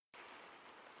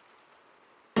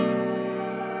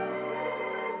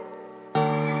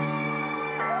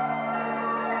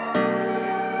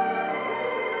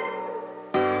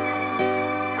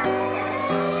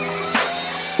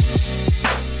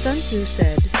Sun Tzu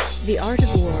said, "The art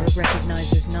of war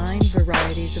recognizes 9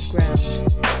 varieties of ground.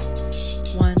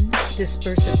 1.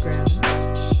 Dispersive ground.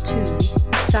 2.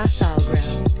 Facile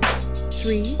ground.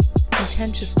 3.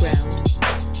 Contentious ground.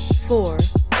 4.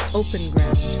 Open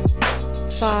ground.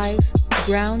 5.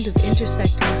 Ground of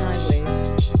intersecting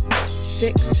highways.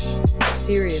 6.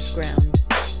 Serious ground.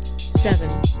 7.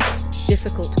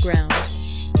 Difficult ground.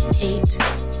 8.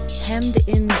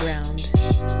 Hemmed-in ground.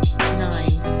 9.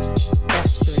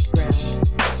 Desperate ground."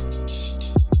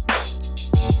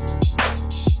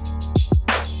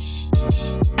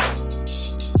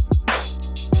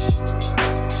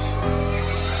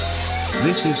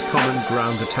 This is Common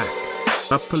Ground Attack,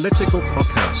 a political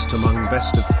podcast among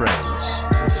best of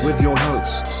friends, with your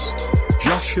hosts,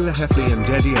 Joshua Heffley and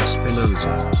Eddie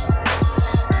Espinoza.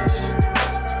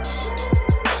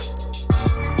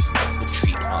 The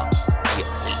treat, huh?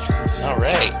 Yeah. All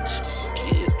right.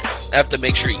 I have to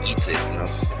make sure he eats it, you know.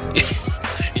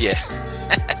 Yeah.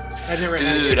 I've never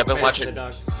Dude, had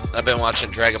I've been watching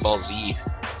Dragon Ball Z.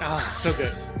 Oh, so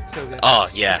good. So good. Oh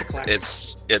yeah,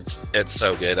 It's it's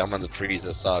so good. I'm on the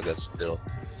Frieza saga still,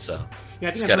 so yeah,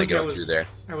 I just think gotta go through there.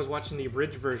 I was watching the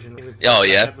abridged version. Oh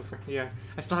yeah. Yeah,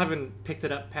 I still haven't picked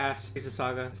it up past Frieza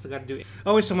saga. I still got to do it.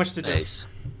 Always so much to do. Nice.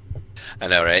 I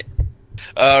know, right?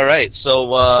 All right, so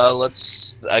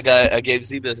let's. I gave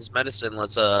Zeba his medicine.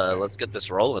 Let's get this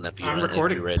rolling if I'm you're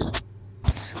recording. If you're ready.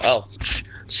 Oh,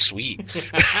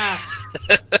 sweet.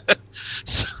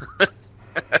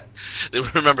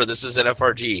 Remember, this is an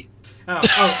FRG. Oh,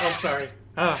 sorry.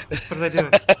 Oh, what was I doing?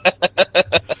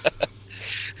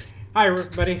 Hi,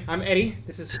 everybody. I'm Eddie.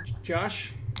 This is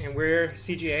Josh, and we're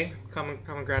CGA, Common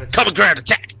Ground Attack. Common Ground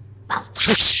Attack.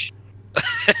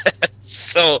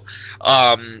 So,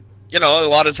 a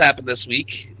lot has happened this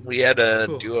week. We had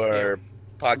to do our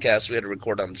podcast. We had to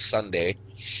record on Sunday,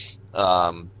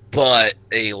 but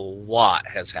a lot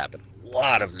has happened. A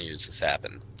lot of news has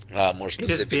happened. More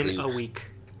specifically, it has been a week.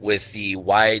 With the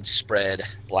widespread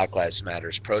Black Lives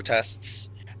Matters protests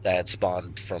that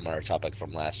spawned from our topic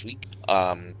from last week.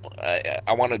 I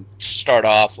want to start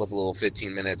off with a little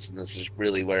 15 minutes, and this is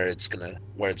really where it's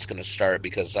gonna start,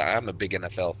 because I'm a big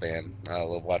NFL fan. I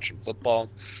love watching football.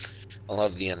 I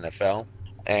love the NFL.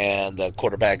 And the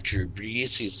quarterback, Drew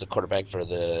Brees, he's the quarterback for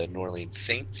the New Orleans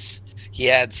Saints. He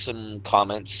had some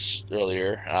comments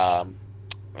earlier,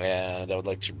 and I would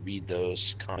like to read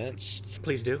those comments.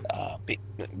 Please do.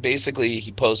 Basically,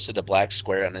 he posted a black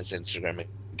square on his Instagram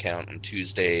account on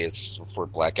Tuesdays for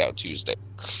Blackout Tuesday.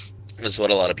 That's what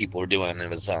a lot of people were doing. It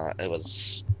was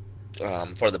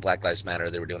for the Black Lives Matter.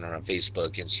 They were doing it on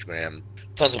Facebook, Instagram,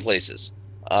 tons of places.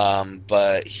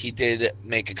 But he did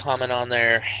make a comment on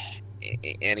there,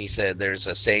 and he said, "There's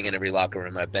a saying in every locker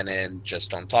room I've been in: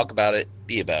 just don't talk about it,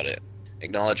 be about it.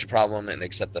 Acknowledge the problem and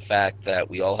accept the fact that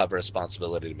we all have a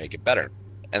responsibility to make it better."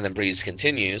 And then Breeze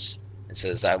continues and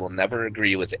says, "I will never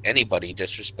agree with anybody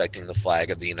disrespecting the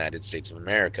flag of the United States of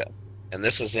America." And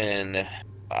this was in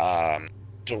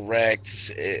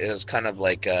it was kind of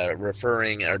like a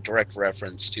direct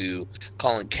reference to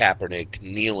Colin Kaepernick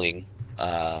kneeling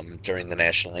during the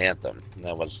national anthem. And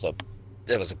that was a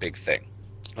big thing.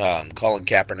 Colin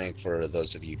Kaepernick, for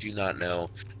those of you who do not know,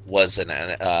 was an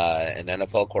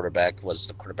NFL quarterback, was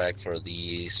the quarterback for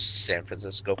the San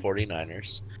Francisco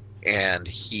 49ers, and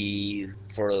he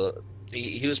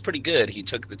was pretty good. He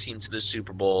took the team to the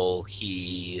Super Bowl.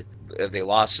 They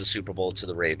lost the Super Bowl to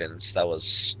the Ravens.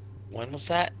 When was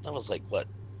that? That was like, what,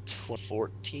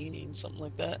 2014, something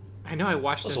like that? I know I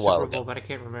watched the Super Bowl, but I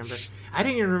can't remember. I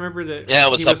didn't even remember that. Yeah, it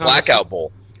was a Blackout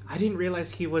Bowl. I didn't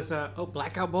realize he was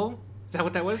Blackout Bowl? Is that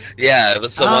what that was? Yeah, it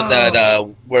was the one that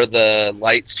where the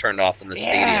lights turned off in the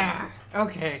stadium.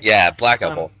 Okay. Yeah,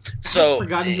 Blackout Bowl. So I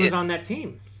forgot he was on that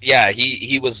team. Yeah,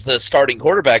 he was the starting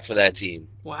quarterback for that team.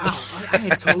 Wow, I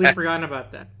had totally forgotten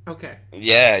about that. Okay.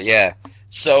 Yeah.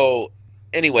 So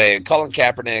anyway, Colin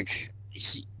Kaepernick,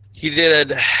 he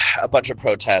did a bunch of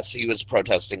protests. He was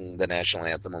protesting the national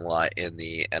anthem a lot in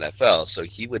the NFL, so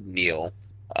he would kneel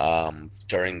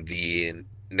during the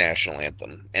national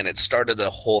anthem, and it started a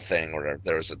whole thing where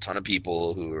there was a ton of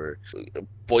people who were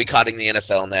boycotting the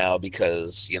NFL now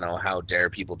because, how dare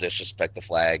people disrespect the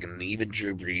flag. And even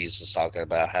Drew Brees was talking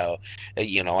about how,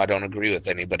 I don't agree with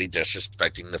anybody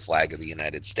disrespecting the flag of the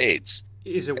United States.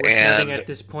 Is it worth noting at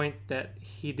this point that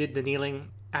he did the kneeling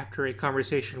after a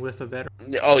conversation with a veteran?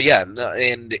 Oh yeah,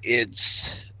 and it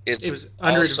was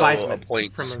under also advisement a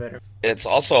point from a veteran. It's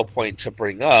also a point to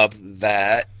bring up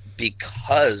that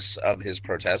because of his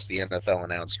protests, the NFL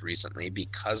announced recently,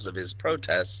 because of his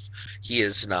protests, he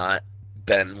is not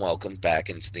been welcomed back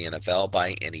into the NFL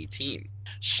by any team.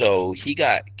 So he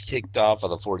got kicked off of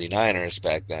the 49ers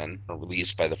back then, or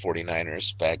released by the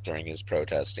 49ers back during his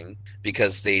protesting,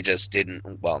 because they just didn't,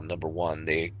 well, number one,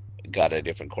 they got a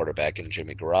different quarterback in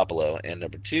Jimmy Garoppolo, and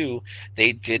number two,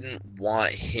 they didn't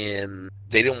want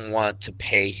to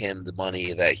pay him the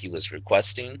money that he was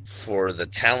requesting for the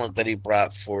talent that he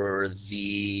brought, for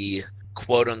the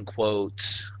quote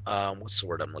unquote, what's the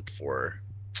word I'm looking for?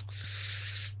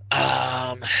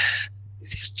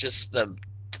 It's just the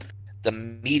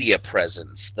media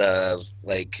presence, the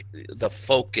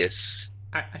focus.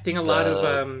 I think a lot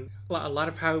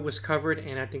of how it was covered,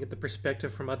 and I think the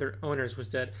perspective from other owners was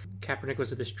that Kaepernick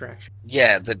was a distraction.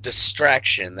 Yeah, the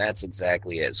distraction. That's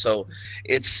exactly it. So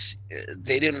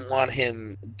they didn't want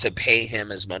him to pay him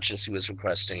as much as he was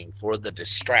requesting for the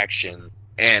distraction,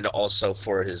 and also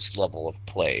for his level of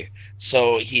play.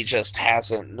 So he just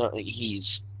hasn't.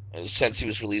 Since he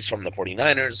was released from the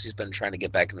 49ers, he's been trying to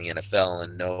get back in the NFL,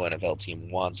 and no NFL team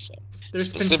wants him. There's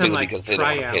Specifically been some, because they don't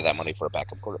want to pay that money for a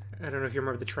backup quarterback. I don't know if you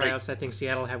remember the tryouts I think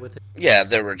Seattle had with it. Yeah,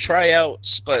 there were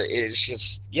tryouts, but it's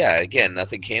just, again,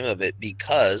 nothing came of it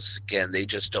because, again, they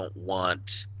just don't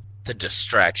want the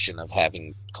distraction of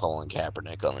having Colin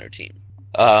Kaepernick on their team.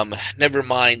 Never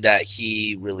mind that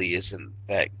he really isn't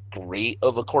that great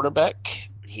of a quarterback.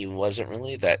 He wasn't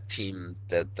really. That team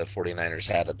that the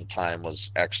 49ers had at the time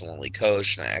was excellently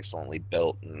coached and excellently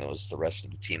built, and it was the rest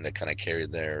of the team that kind of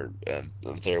carried their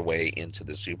way into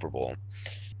the Super Bowl.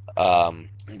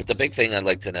 But the big thing I'd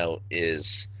like to note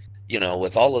is,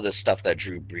 with all of this stuff that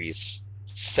Drew Brees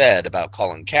said about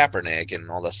Colin Kaepernick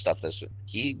and all this stuff,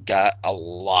 he got a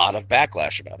lot of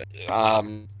backlash about it.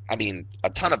 A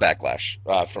ton of backlash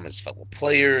from his fellow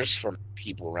players, from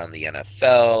people around the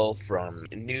NFL, from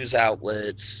news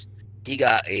outlets. He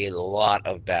got a lot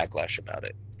of backlash about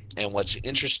it. And what's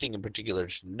interesting in particular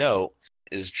to note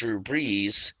is Drew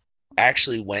Brees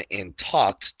actually went and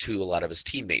talked to a lot of his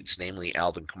teammates, namely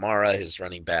Alvin Kamara, his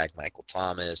running back, Michael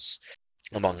Thomas,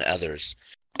 among others.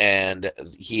 And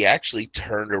he actually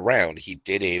turned around. He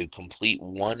did a complete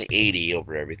 180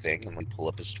 over everything. And let me pull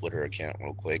up his Twitter account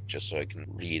real quick just so I can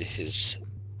read his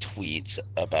tweets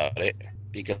about it,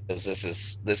 because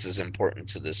this is important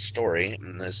to this story,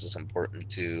 and this is important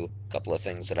to a couple of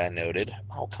things that I noted.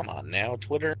 Oh, come on now,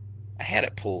 Twitter. I had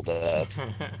it pulled up.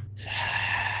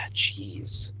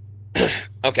 Jeez.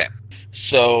 Okay.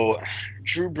 So,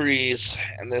 Drew Brees,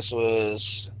 and this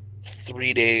was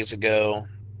 3 days ago.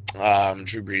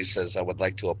 Drew Brees says, "I would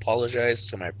like to apologize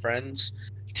to my friends,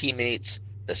 teammates,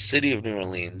 the city of New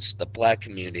Orleans, the black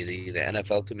community, the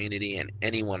NFL community, and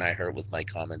anyone I hurt with my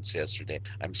comments yesterday.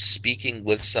 I'm speaking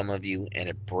with some of you, and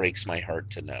it breaks my heart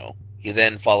to know." He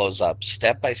then follows up,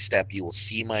 "Step by step, you will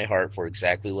see my heart for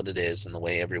exactly what it is and the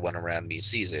way everyone around me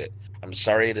sees it. I'm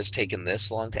sorry it has taken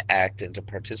this long to act and to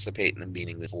participate in a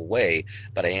meaningful way,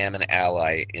 but I am an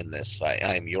ally in this fight.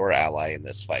 I am your ally in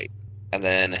this fight. And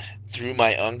then through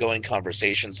my ongoing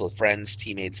conversations with friends,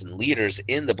 teammates, and leaders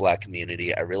in the black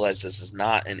community, I realize this is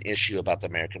not an issue about the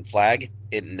American flag.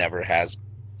 It never has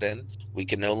been. We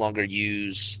can no longer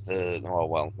use it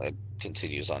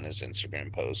continues on his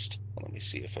Instagram post. Let me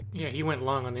see if I... Yeah, he went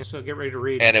long on this, so get ready to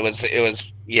read. And and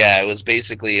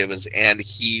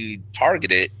he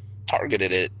targeted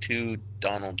it to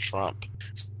Donald Trump.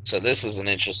 So this is an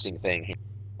interesting thing here.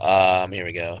 Here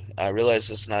we go. I realize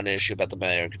this is not an issue about the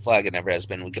American flag. It never has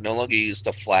been. We can no longer use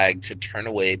the flag to turn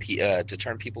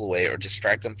people away or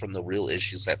distract them from the real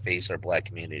issues that face our black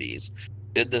communities.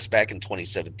 Did this back in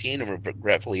 2017, and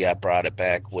regretfully I brought it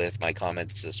back with my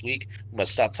comments this week. We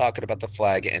must stop talking about the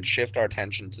flag and shift our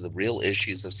attention to the real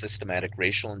issues of systematic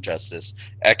racial injustice,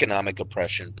 economic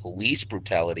oppression, police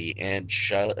brutality, and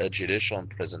judicial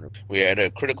imprisonment. We are at a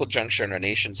critical juncture in our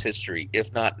nation's history.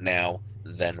 If not now,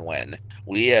 then when?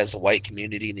 We as a white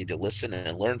community need to listen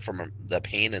and learn from the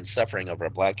pain and suffering of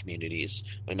our black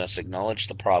communities. We must acknowledge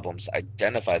the problems,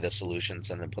 identify the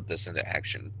solutions, and then put this into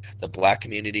action. The black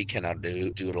community cannot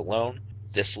do it alone.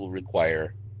 This will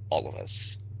require all of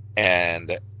us."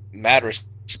 And mad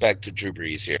respect to Drew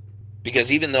Brees here,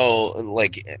 because even though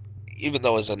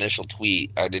his initial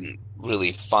tweet I didn't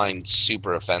really find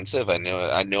super offensive, I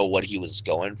know what he was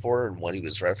going for and what he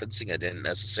was referencing. I didn't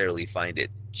necessarily find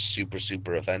it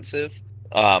super offensive,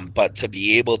 but to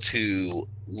be able to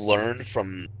learn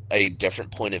from a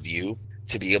different point of view,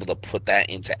 to be able to put that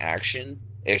into action,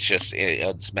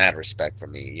 it's mad respect for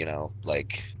me.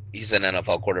 Like, he's an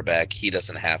NFL quarterback. He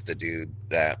doesn't have to do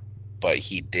that, but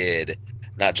he did,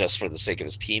 not just for the sake of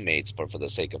his teammates, but for the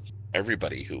sake of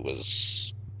everybody who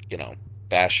was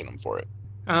bashing him for it.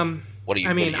 What are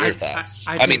I mean, your thoughts?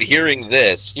 I I mean, think,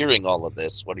 hearing all of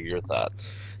this, what are your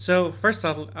thoughts? so first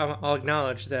off, I'll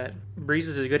acknowledge that Breeze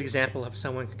is a good example of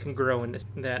someone who can grow in this.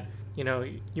 That,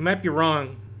 you might be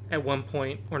wrong at one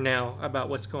point or now about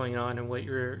what's going on and what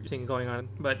you're seeing going on,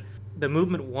 but the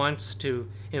movement wants to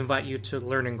invite you to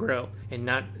learn and grow, and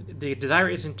not the desire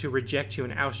isn't to reject you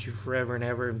and oust you forever and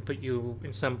ever and put you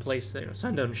in some place that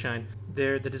sun don't shine.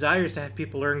 The desire is to have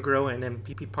people learn, grow, and then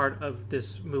be part of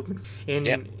this movement. And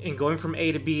in going from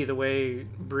A to B the way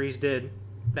Breeze did,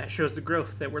 that shows the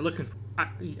growth that we're looking for.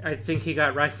 I think he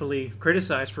got rightfully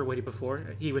criticized for what he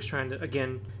before. He was trying to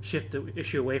again shift the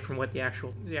issue away from what the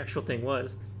actual thing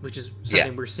was, which is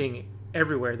something we're seeing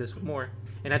everywhere this more.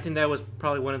 And I think that was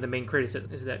probably one of the main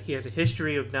criticisms, is that he has a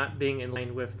history of not being in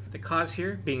line with the cause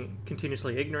here, being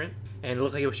continuously ignorant. And it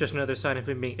looked like it was just another sign of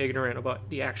him being ignorant about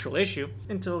the actual issue,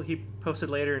 until he posted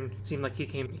later and seemed like he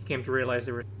came to realize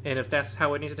there were. And if that's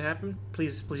how it needs to happen,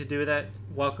 please do that.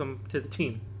 Welcome to the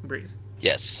team, Breeze.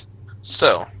 Yes.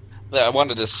 So, I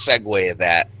wanted to segue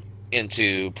that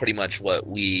into pretty much what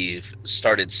we've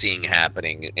started seeing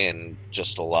happening in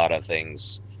just a lot of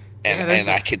things. And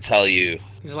I can tell you,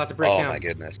 there's a lot to break down. Oh my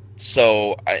goodness!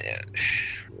 So,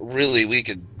 really, we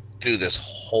could do this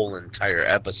whole entire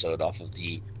episode off of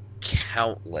the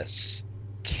countless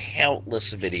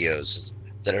videos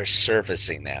that are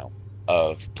surfacing now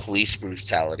of police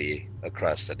brutality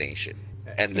across the nation,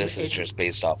 and this is just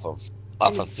based off of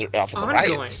the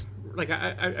riots. Like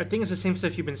I think it's the same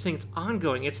stuff you've been saying. It's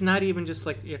ongoing. It's not even just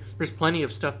like there's plenty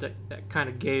of stuff that kind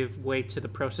of gave way to the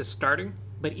process starting.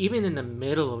 But even in the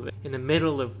middle of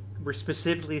it, we're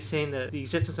specifically saying that the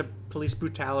existence of police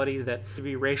brutality, that to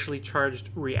be racially charged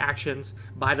reactions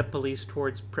by the police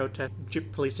towards protest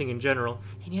policing in general,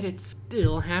 and yet it's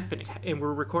still happening. And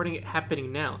we're recording it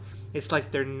happening now. It's like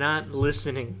they're not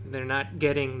listening. They're not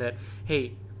getting that,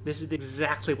 hey, this is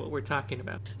exactly what we're talking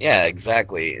about. Yeah,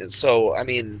 exactly. So, I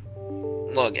mean,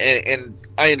 look, and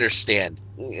I understand,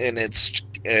 and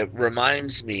it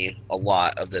reminds me a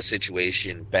lot of the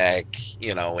situation back,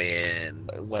 in,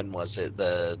 when was it,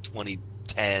 the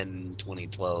 2010,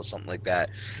 2012, something like that,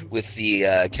 with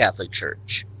the Catholic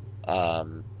Church.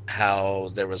 How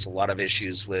there was a lot of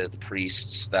issues with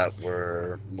priests that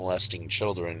were molesting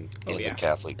children in the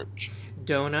Catholic Church.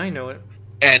 Don't I know it?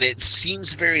 And it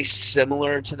seems very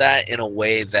similar to that in a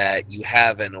way that you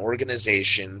have an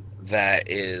organization that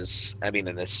is,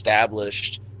 an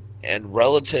established and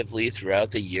relatively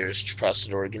throughout the years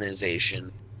trusted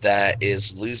organization that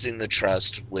is losing the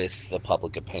trust with the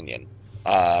public opinion.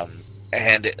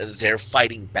 And they're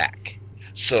fighting back.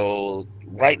 So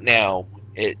right now,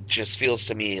 it just feels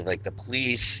to me like the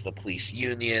police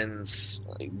unions,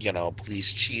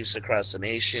 police chiefs across the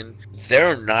nation,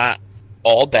 they're not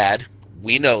all bad.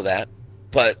 We know that,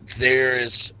 but there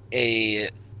is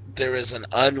an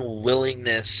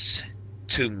unwillingness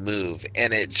to move,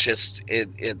 and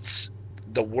it's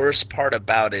the worst part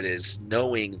about it is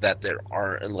knowing that they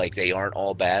aren't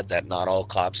all bad, that not all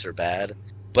cops are bad,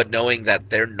 but knowing that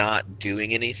they're not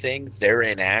doing anything, their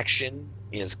inaction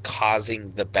is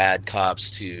causing the bad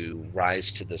cops to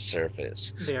rise to the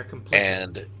surface. They are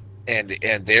complicit. And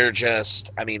they're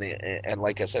just, and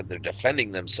like I said, they're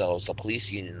defending themselves. The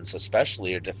police unions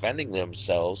especially are defending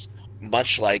themselves,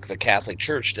 much like the Catholic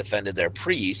Church defended their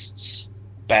priests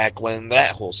back when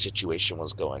that whole situation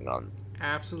was going on.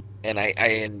 Absolutely.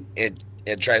 And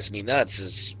it drives me nuts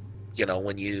is,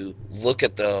 when you look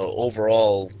at the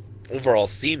overall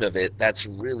theme of it, that's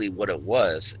really what it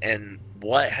was. And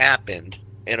what happened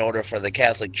in order for the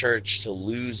Catholic Church to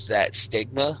lose that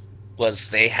stigma was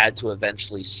they had to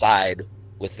eventually side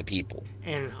with the people.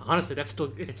 And honestly, it's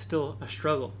still a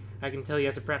struggle. I can tell you,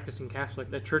 as a practicing Catholic,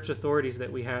 the church authorities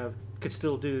that we have could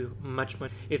still do much.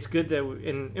 It's good that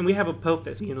and we have a pope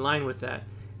that's in line with that.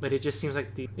 But it just seems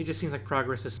like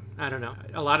progress is, I don't know.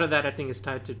 A lot of that, I think, is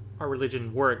tied to our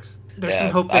religion works. There's some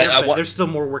hope there, but there's still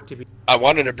more work to be. I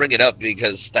wanted to bring it up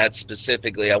because I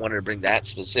wanted to bring that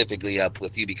specifically up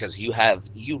with you because you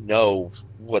know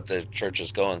what the church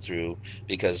is going through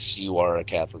because you are a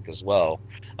Catholic as well.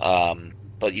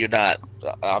 But you're not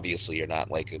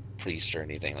like a priest or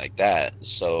anything like that.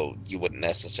 So you wouldn't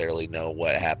necessarily know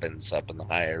what happens up in the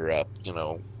higher up,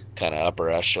 kind of upper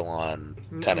echelon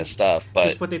kind of stuff, but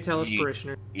that's what they tell us,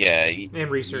 parishioners. Yeah, and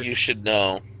research. You should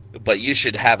know, but you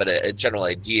should have a general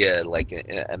idea.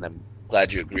 And I'm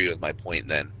glad you agree with my point.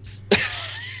 Then,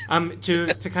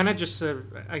 to kind of just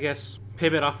I guess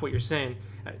pivot off what you're saying,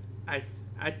 I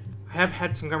have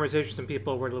had some conversations with some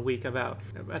people over the week about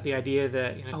the idea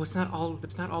that it's not all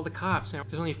the cops.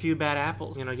 There's only a few bad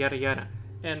apples. Yada yada.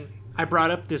 And I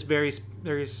brought up this very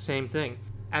very same thing.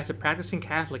 as a practicing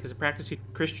Catholic, as a practicing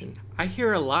Christian, I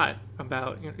hear a lot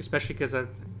about, especially because I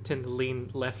tend to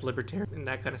lean left libertarian and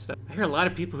that kind of stuff. I hear a lot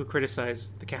of people who criticize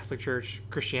the Catholic Church,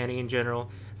 Christianity in general,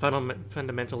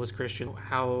 fundamentalist Christian,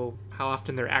 how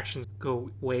often their actions go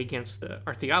way against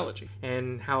our theology,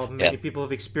 and how many people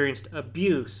have experienced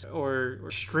abuse or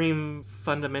extreme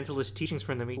fundamentalist teachings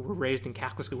from them who were raised in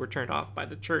Catholic school, were turned off by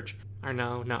the church, are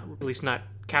now at least not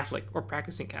Catholic or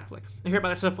practicing Catholic. I hear about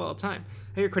that stuff all the time.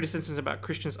 I hear criticisms about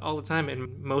Christians all the time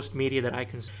in most media that I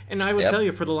can. And I would tell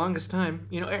you, for the longest time,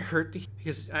 it hurt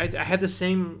because I had the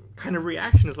same kind of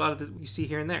reaction as a lot of you see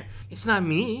here and there. It's not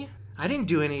me. I didn't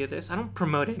do any of this. I don't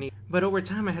promote any. But over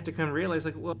time, I had to come to realize,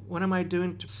 well, what am I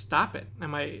doing to stop it?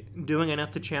 Am I doing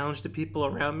enough to challenge the people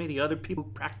around me, the other people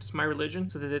who practice my religion,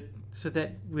 so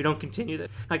that we don't continue that?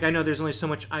 I know there's only so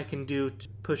much I can do to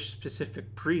push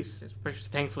specific priests, especially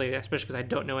because I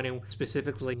don't know anyone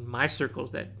specifically in my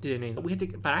circles that did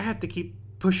anything. But I had to keep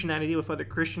pushing that idea with other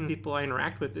Christian people I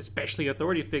interact with, especially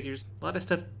authority figures. A lot of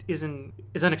stuff is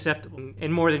unacceptable,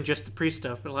 and more than just the priest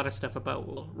stuff, but a lot of stuff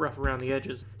about rough around the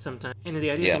edges sometimes. And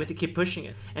the idea is we have to keep pushing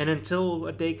it, and until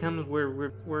a day comes where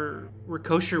we're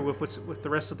kosher with the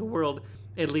rest of the world,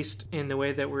 at least in the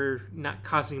way that we're not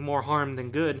causing more harm than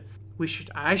good,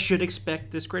 I should expect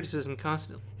this criticism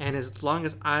constantly. And as long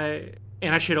as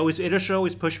it should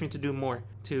always push me to do more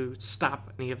to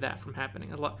stop any of that from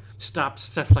happening. Stop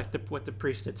stuff like what the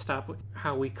priest did. Stop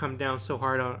how we come down so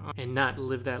hard on and not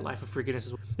live that life of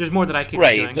forgiveness. There's more that I can do.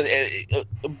 Right, but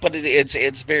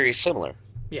it's very similar.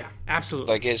 Yeah,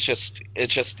 absolutely. It's just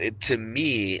to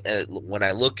me, when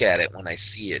I look at it, when I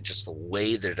see it, just the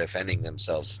way they're defending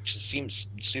themselves, it just seems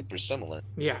super similar.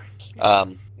 Yeah.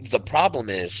 The problem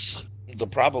is it's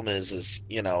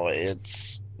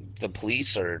the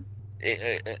police are.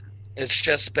 It's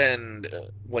just been,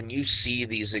 when you see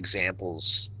these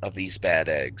examples of these bad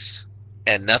eggs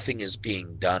and nothing is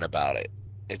being done about it,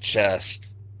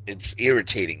 it's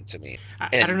irritating to me. I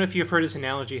don't know if you've heard this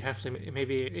analogy, Heffley.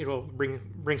 Maybe it'll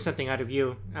bring something out of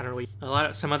you. I don't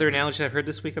know. Some other analogies I've heard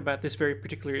this week about this very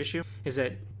particular issue is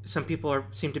that some people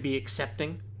seem to be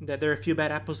accepting that there are a few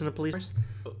bad apples in the police force.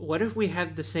 What if we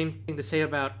had the same thing to say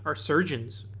about our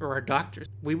surgeons or our doctors?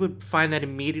 We would find that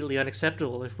immediately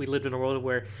unacceptable if we lived in a world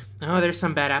where, there's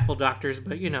some bad apple doctors,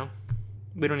 but we don't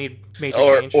need major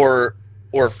change. Or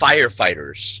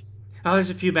firefighters. Oh, there's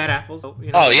a few bad apples.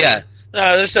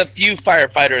 There's a few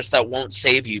firefighters that won't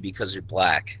save you because you're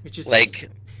black.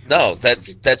 No,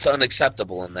 that's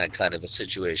unacceptable in that kind of a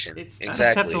situation. It's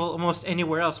unacceptable almost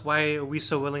anywhere else. Why are we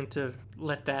so willing to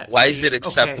let that? Why is it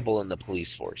acceptable in the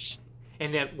police force?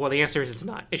 And the answer is it's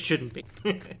not. It shouldn't be.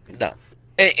 No,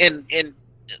 and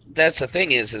that's the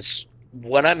thing is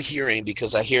what I'm hearing,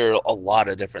 because I hear a lot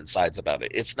of different sides about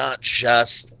it. It's not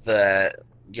just that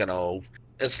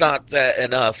it's not that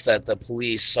enough that the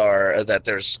police that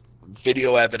there's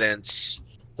video evidence,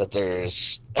 that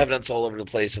there's evidence all over the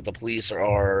place that the police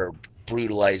are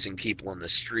brutalizing people in the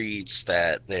streets,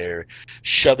 that they're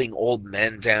shoving old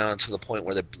men down to the point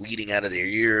where they're bleeding out of their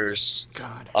ears,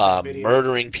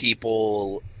 murdering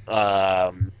people.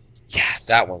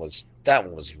 That one was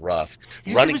rough.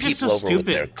 Running people over with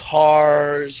their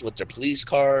cars, with their police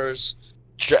cars.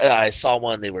 I saw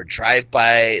one. They were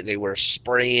drive-by. They were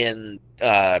spraying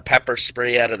pepper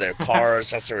spray out of their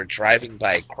cars as they were driving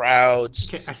by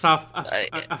crowds. Okay, I saw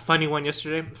a funny one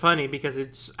yesterday. Funny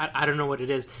because I don't know what it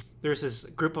is. There's this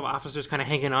group of officers kind of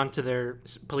hanging on to their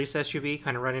police SUV,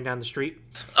 kind of running down the street.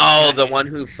 Oh, the one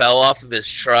who fell off of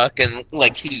his truck and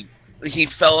he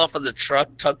fell off of the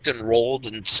truck, tucked and rolled,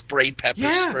 and sprayed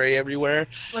pepper spray everywhere.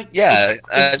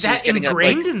 It's that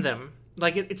ingrained in them.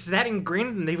 It's that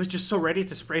ingrained, and they was just so ready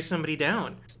to spray somebody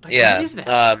down. What is that?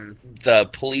 The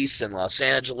police in Los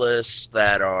Angeles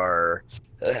that are,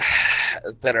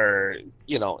 it's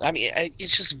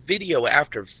just video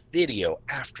after video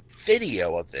after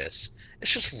video of this.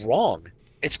 It's just wrong.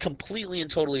 It's completely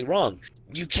and totally wrong.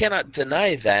 You cannot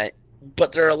deny that,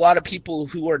 but there are a lot of people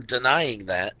who are denying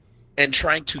that and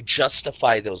trying to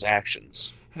justify those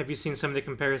actions. Have you seen some of the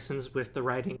comparisons with the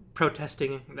rioting,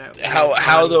 protesting?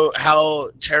 How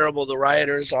terrible the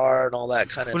rioters are and all that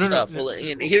kind of stuff.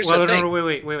 Here's the thing.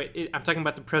 Wait. I'm talking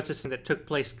about the protesting that took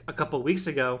place a couple of weeks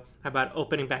ago about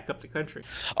opening back up the country.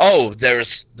 Oh,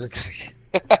 there's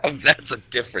that's a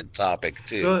different topic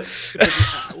too.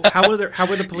 How were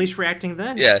the police reacting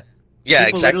then? Yeah, people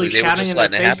exactly. They were just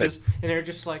letting it happen, and they're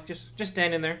just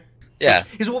standing there. Yeah,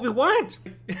 is what we want.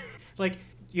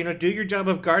 Do your job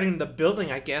of guarding the building,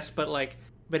 I guess, but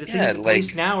But it's Yeah, the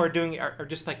police now are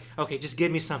just like, okay, just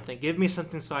give me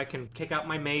something so I can take out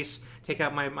my mace, take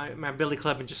out my billy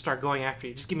club, and just start going after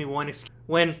you. Just give me one excuse.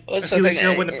 When a few weeks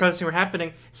ago, when the protests were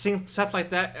happening, seeing stuff like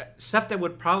that, stuff that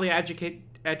would probably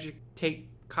agitate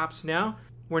cops now,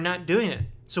 we're not doing it.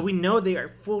 So we know they are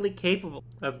fully capable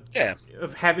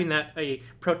of having a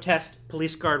protest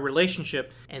police guard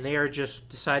relationship, and they are just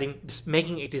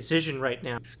making a decision right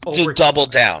now to double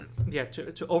down. Yeah,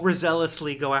 to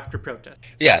overzealously go after protests.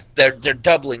 Yeah, they're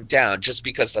doubling down just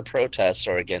because the protests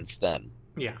are against them.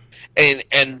 Yeah,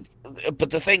 but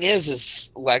the thing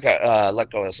is what I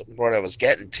was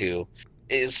getting to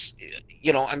is,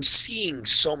 I'm seeing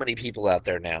so many people out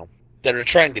there now that are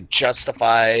trying to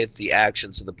justify the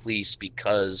actions of the police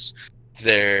because of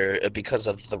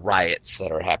the riots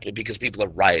that are happening, because people are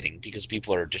rioting, because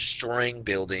people are destroying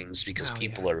buildings, because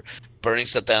people are burning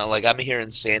stuff down. Like, I'm here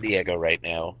in San Diego right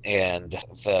now, and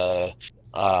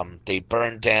they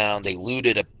burned down, they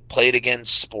looted a Play It Again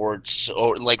Sports,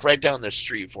 or like right down the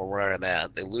street from where I'm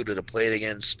at. They looted a Play It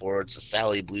Again Sports, a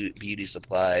Sally Beauty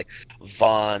Supply,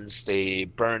 Vons. They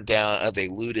burned down, they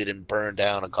looted and burned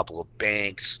down a couple of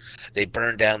banks. They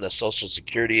burned down the Social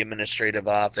Security Administrative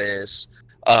Office.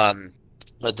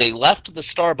 But they left the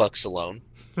Starbucks alone.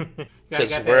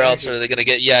 Because where else are they going to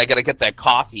get? Yeah, I got to get that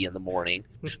coffee in the morning.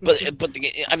 But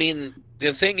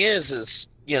the thing is,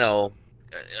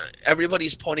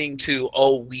 everybody's pointing to,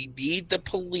 we need the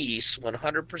police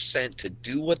 100% to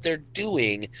do what they're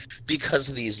doing because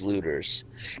of these looters.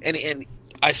 And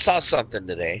I saw something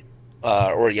today,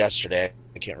 or yesterday,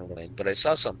 I can't remember, but I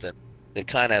saw something that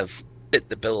kind of fit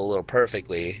the bill a little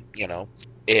perfectly.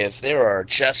 If there are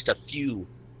just a few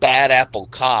bad apple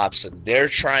cops and they're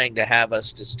trying to have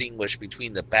us distinguish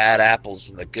between the bad apples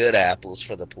and the good apples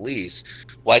for the police,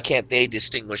 why can't they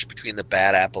distinguish between the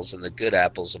bad apples and the good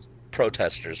apples of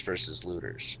protesters versus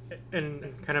looters? And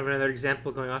kind of another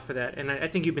example going off of that, and I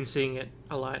think you've been seeing it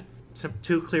a lot.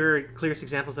 Two clearest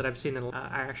examples that I've seen.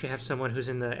 I actually have someone who's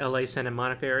in the LA Santa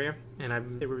Monica area,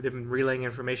 and they've been relaying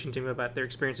information to me about their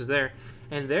experiences there.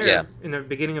 And there, in the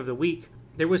beginning of the week,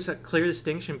 there was a clear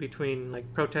distinction between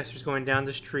like protesters going down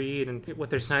the street and what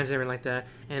their signs and everything like that,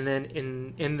 and then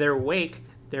in their wake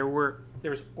there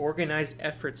was organized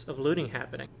efforts of looting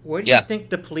happening. Where do you think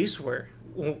the police were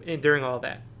during all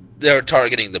that? They were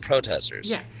targeting the protesters.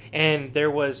 Yeah, and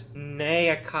there was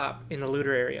a cop in the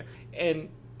looter area, and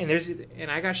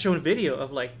I got shown video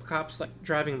of like cops like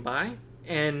driving by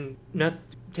and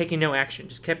taking no action,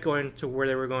 just kept going to where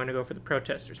they were going to go for the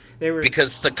protesters.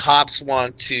 Because the cops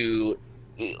want to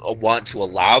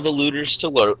allow the looters to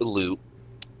loot,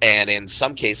 and in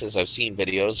some cases I've seen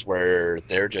videos where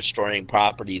they're destroying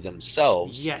property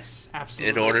themselves. Yes,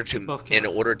 absolutely. In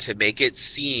order to make it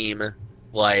seem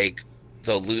like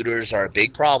the looters are a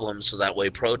big problem, so that way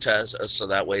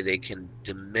they can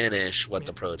diminish what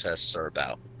the protests are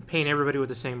about. Paint everybody with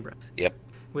the same brush. Yep.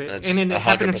 And then it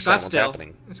happened in Scottsdale.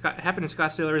 It happened in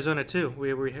Scottsdale, Arizona too.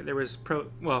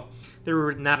 There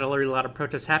were not a lot of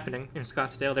protests happening in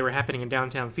Scottsdale. They were happening in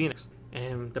downtown Phoenix,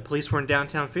 and the police were in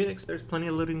downtown Phoenix. There's plenty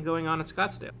of looting going on in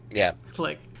Scottsdale. Yeah.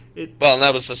 Well, and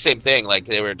that was the same thing. Like,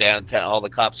 they were downtown. All the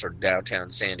cops were downtown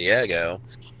San Diego,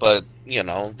 but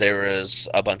there was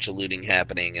a bunch of looting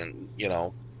happening in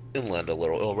inland a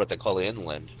little, or what they call the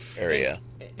inland area.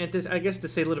 And I guess to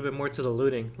say a little bit more to the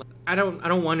looting, I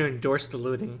don't want to endorse the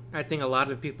looting. I think a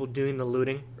lot of the people doing the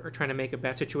looting are trying to make a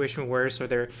bad situation worse, or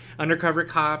they're undercover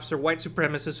cops or white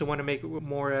supremacists who want to make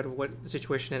more out of what the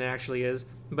situation it actually is.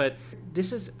 But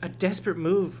this is a desperate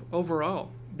move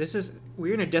overall.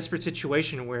 We're in a desperate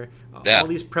situation where all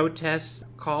these protests,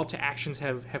 call to actions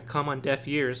have come on deaf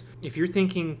ears. If you're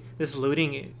thinking this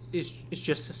looting is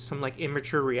just some like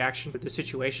immature reaction to the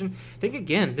situation, think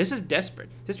again. This is desperate.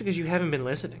 Just because you haven't been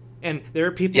listening. And there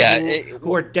are people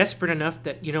who are desperate enough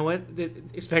that,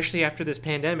 especially after this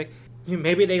pandemic,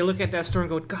 maybe they look at that store and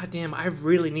go, God damn, I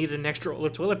really needed an extra roll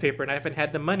of toilet paper and I haven't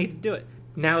had the money to do it.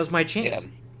 Now is my chance. Yeah.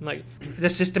 Like, the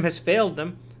system has failed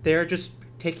them. They're just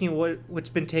taking what's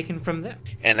been taken from them.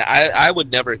 And I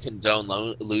would never condone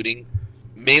looting,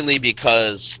 mainly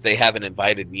because they haven't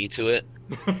invited me to it.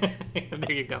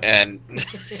 There you go. And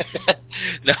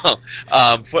no,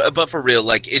 but for real,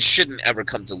 like, it shouldn't ever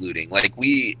come to looting. Like,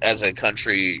 we as a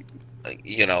country,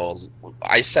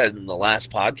 I said in the last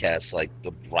podcast, like,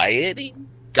 the rioting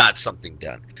got something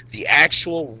done. The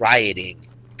actual rioting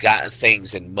got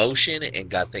things in motion and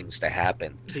got things to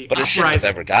happen. But it shouldn't have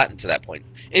ever gotten to that point.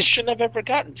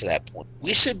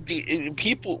 We should be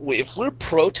if we're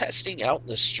protesting out in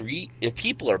the street, if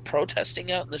people are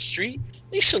protesting out in the street,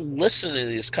 they should listen to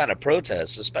these kind of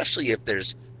protests, especially if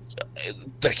there's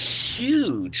the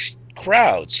huge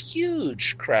crowds,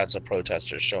 huge crowds of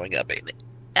protesters showing up in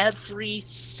every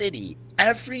city,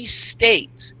 every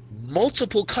state,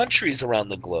 multiple countries around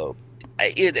the globe.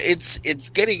 It's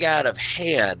getting out of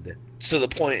hand to the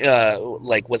point,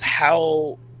 like with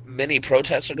how many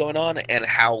protests are going on and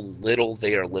how little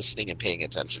they are listening and paying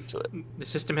attention to it. The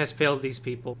system has failed these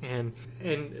people, and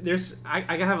there's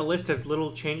I have a list of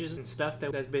little changes and stuff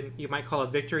that has been, you might call a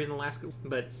victory in the last,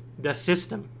 but the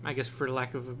system, I guess for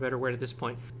lack of a better word at this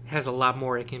point, has a lot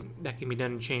more that can be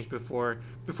done and changed before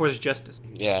there's justice.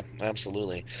 Yeah,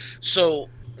 absolutely. So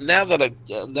now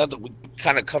that we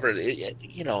kind of covered it,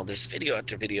 there's video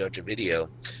after video after video,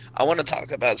 I want to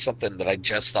talk about something that I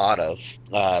just thought of,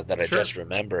 that I just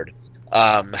remembered.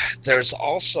 There's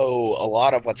also a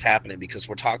lot of what's happening because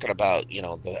we're talking about,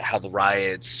 how the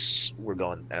riots were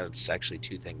going. It's actually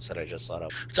two things that I just thought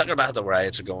of. We're talking about how the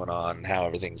riots are going on and how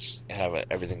everything's.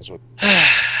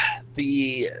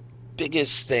 The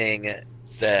biggest thing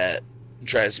that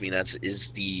drives me nuts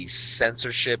is the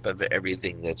censorship of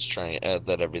everything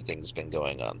that everything's been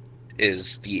going on.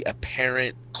 Is the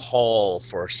apparent call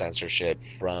for censorship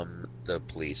from the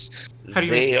police.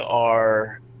 They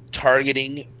are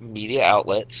targeting media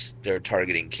outlets. They're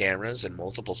targeting cameras in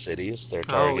multiple cities. They're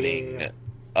targeting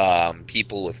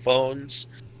people with phones.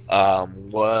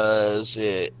 Was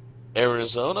it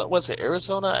Arizona?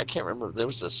 I can't remember. There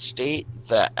was a state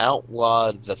that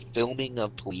outlawed the filming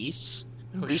of police.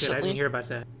 Recently. Shit, I didn't hear about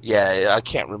that. Yeah, I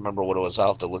can't remember what it was. I'll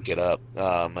have to look it up.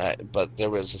 But there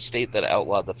was a state that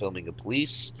outlawed the filming of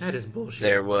police. That is bullshit.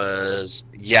 There was,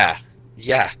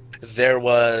 there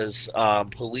was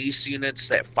police units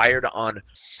that fired on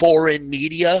foreign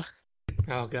media.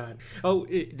 Oh God! Oh,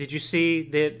 did you see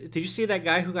that? Did you see that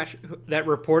guy that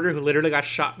reporter who literally got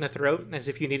shot in the throat, as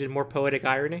if you needed more poetic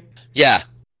irony? Yeah,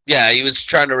 he was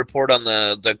trying to report on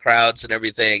the crowds and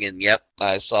everything, and yep,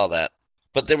 I saw that.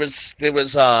 But there was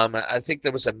I think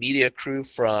there was a media crew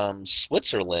from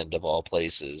Switzerland of all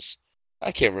places.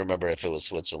 I can't remember if it was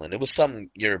Switzerland. It was some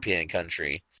European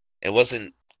country. It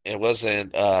wasn't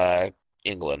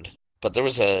England. But there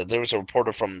was a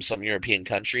reporter from some European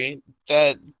country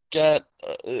that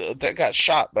got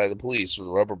shot by the police with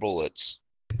rubber bullets.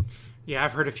 Yeah,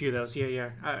 I've heard a few of those. Yeah.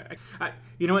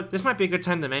 You know what? This might be a good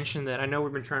time to mention that I know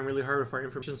we've been trying really hard with our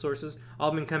information sources.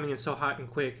 All been coming in so hot and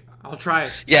quick. I'll try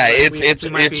it. Yeah,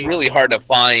 it's really hard to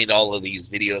find all of these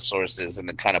video sources and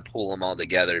to kind of pull them all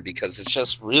together because it's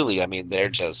just really, I mean, they're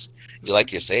just,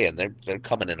 like you're saying, they're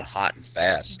coming in hot and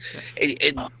fast.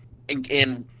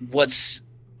 And what's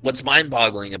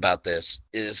mind-boggling about this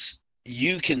is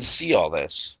you can see all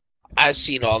this. I've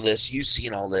seen all this. You've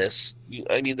seen all this.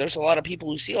 I mean, there's a lot of people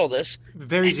who see all this.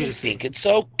 Very easy to see. They think it's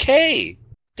okay.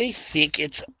 They think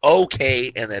it's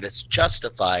okay and that it's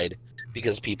justified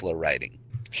because people are writing.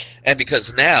 And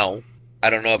because now, I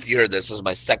don't know if you heard this. This is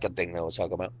my second thing that I was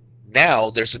talking about. Now,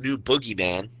 there's a new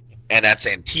boogeyman, and that's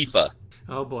Antifa.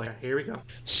 Oh, boy. Here we go.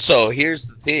 So, here's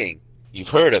the thing. You've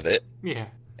heard of it. Yeah.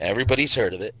 Everybody's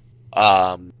heard of it.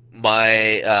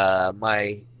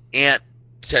 My aunt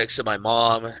texted my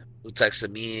mom, who texted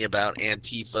me about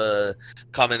Antifa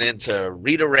coming in to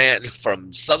Rita Ranch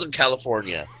from Southern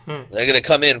California. They're going to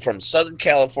come in from Southern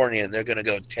California, and they're going to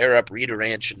go tear up Rita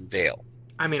Ranch in Vail.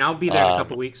 I mean, I'll be there in a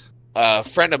couple weeks. A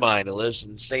friend of mine who lives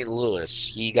in St. Louis,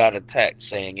 he got a text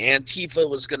saying Antifa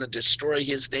was going to destroy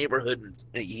his neighborhood.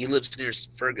 He lives near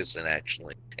Ferguson,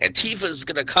 actually. Antifa is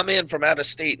going to come in from out of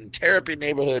state and tear up your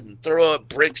neighborhood and throw up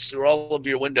bricks through all of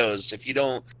your windows if you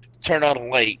don't turn on a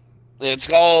light.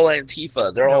 It's all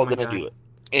Antifa. They're all going to do it.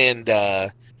 And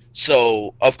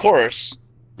so, of course,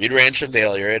 Rita Ranch and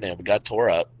Vail area never got tore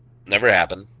up. Never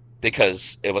happened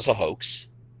because it was a hoax.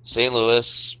 St.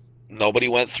 Louis, nobody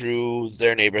went through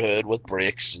their neighborhood with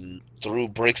bricks and threw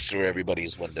bricks through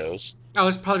everybody's windows. Oh,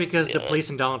 it's probably because the police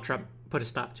and Donald Trump put a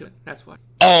stop to it. That's why.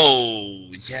 Oh,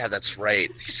 yeah, that's right.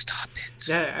 They stopped it.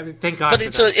 Yeah, I mean, thank God. But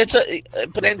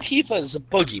but Antifa is a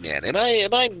boogeyman. Am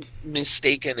I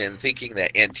mistaken in thinking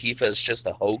that Antifa is just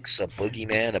a hoax, a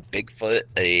boogeyman, a Bigfoot,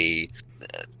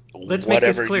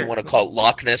 whatever you want to call it,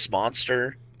 Loch Ness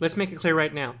monster? Let's make it clear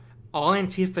right now. All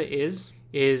Antifa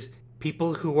is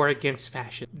people who are against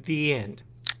fascism. The end.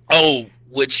 Oh,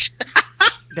 which...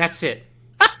 That's it.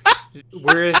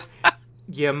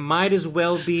 You might as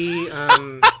well be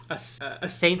a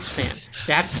Saints fan.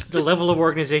 That's the level of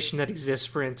organization that exists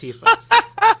for Antifa.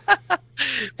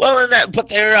 Well, but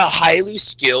they're a highly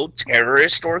skilled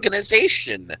terrorist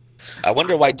organization. I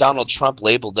wonder why Donald Trump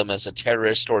labeled them as a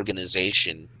terrorist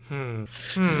organization. Do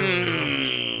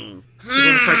we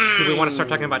want to start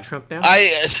talking about Trump now?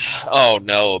 Oh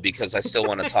no, because I still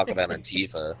want to talk about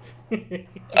Antifa.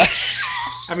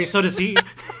 I mean, so does he.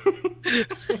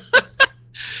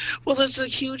 Well, that's a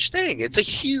huge thing. It's a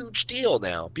huge deal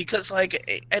now because, like,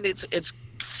 and it's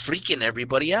freaking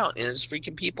everybody out, and it's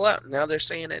freaking people out. Now they're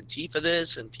saying Antifa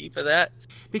this, Antifa that.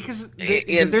 Because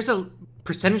And there's a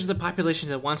percentage of the population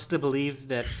that wants to believe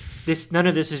that none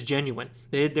of this is genuine.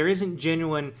 There isn't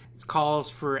genuine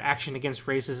calls for action against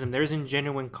racism. There isn't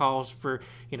genuine calls for,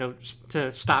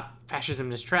 to stop fascism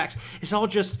in its tracks. It's all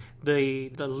just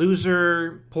the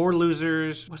loser, poor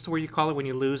losers. What's the word you call it when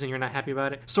you lose and you're not happy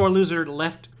about it? Sore loser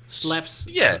lefts.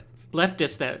 yeah,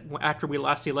 Leftists that after we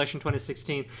lost the election in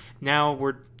 2016, now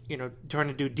we're trying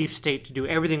to do deep state to do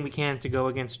everything we can to go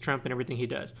against Trump and everything he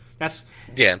does. That's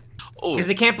yeah. Oh, because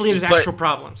they can't believe there's but- actual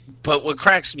problems. But what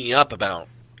cracks me up about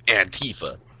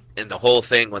Antifa and the whole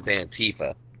thing with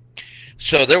Antifa,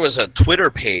 so there was a Twitter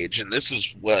page, and this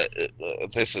is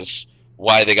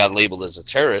why they got labeled as a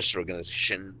terrorist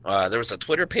organization. There was a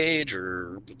Twitter page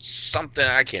or something,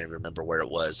 I can't remember where it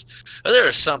was. But there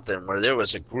was something where there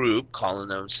was a group calling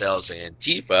themselves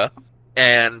Antifa,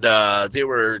 and they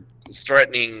were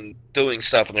threatening doing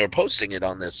stuff, and they were posting it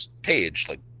on this page,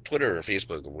 like Twitter or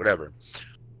Facebook or whatever.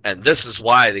 And this is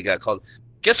why they got called.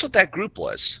 Guess what that group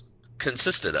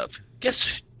consisted of?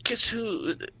 Guess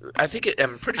who?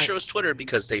 I'm pretty sure it was Twitter,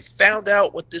 because they found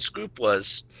out what this group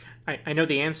was. I know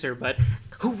the answer, but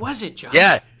who was it, John?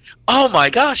 Yeah. Oh my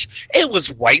gosh! It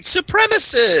was white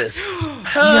supremacists. No.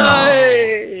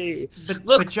 Hey!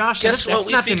 Look, but Josh, guess that's what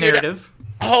we not the figured out? narrative.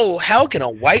 Oh, how can a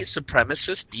white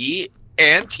supremacist be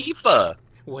Antifa?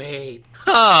 Wait.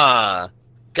 Huh.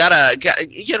 Gotta,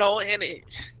 and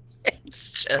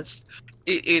it's just,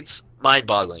 it's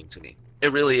mind-boggling to me.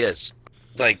 It really is.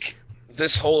 Like,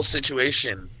 this whole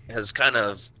situation has kind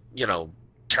of,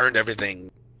 turned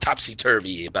everything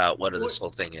topsy-turvy about what this whole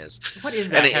thing is. What is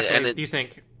that, And do you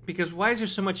think? Because why is there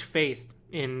so much faith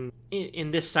in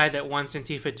this side that wants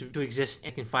Antifa to exist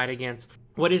and can fight against?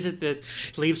 What is it that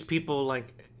leaves people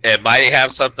like... It might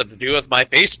have something to do with my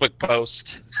Facebook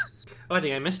post. Oh, I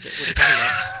think I missed it. What are you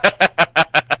talking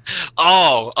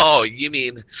about? Oh, you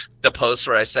mean the post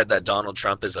where I said that Donald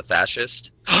Trump is a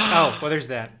fascist? Oh, well, there's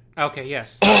that. Okay,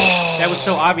 yes. Oh. That was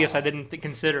so obvious I didn't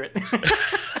consider it.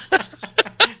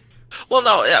 Well,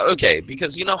 no, yeah, okay,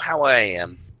 because you know how I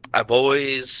am. I've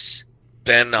always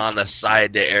been on the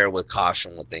side to err with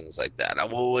caution with things like that.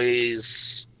 I've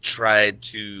always tried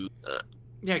to...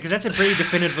 Yeah, because that's a pretty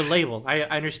definitive label. I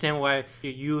understand why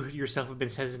you yourself have been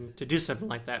hesitant to do something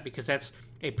like that, because that's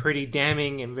a pretty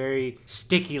damning and very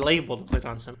sticky label to put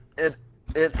on something.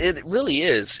 It really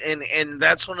is, and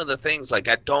that's one of the things. Like,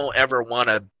 I don't ever want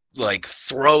to like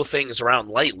throw things around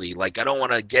lightly. Like, I don't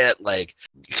want to get like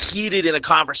heated in a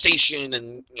conversation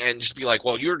and just be like,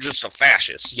 well, you're just a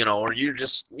fascist, or you're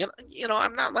just,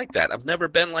 I'm not like that. I've never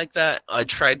been like that. I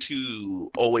try to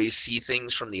always see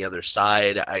things from the other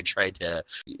side. I try to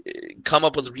come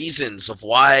up with reasons of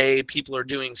why people are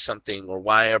doing something, or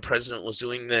why a president was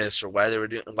doing this, or why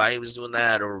he was doing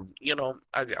that, or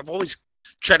I've always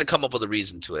try to come up with a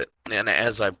reason to it. And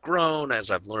as I've grown, as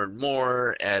I've learned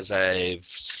more, as I've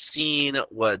seen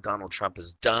what Donald Trump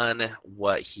has done,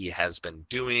 what he has been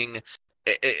doing,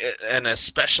 and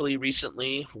especially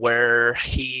recently where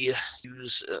he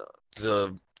used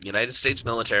the United States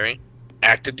military,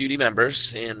 active duty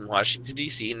members in Washington,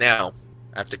 D.C. Now,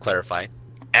 I have to clarify,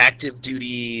 active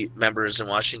duty members in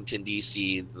Washington,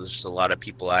 D.C., there's a lot of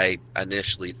people I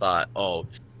initially thought, oh,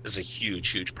 this is a huge,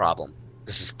 huge problem.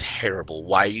 This is terrible.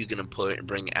 Why are you going to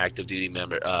bring active duty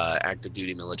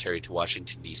military to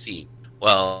Washington, D.C.?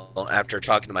 Well, after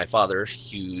talking to my father,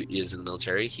 who is in the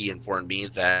military, he informed me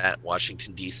that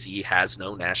Washington, D.C. has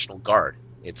no National Guard.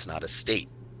 It's not a state.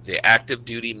 The active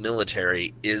duty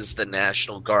military is the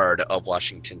National Guard of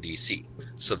Washington, D.C.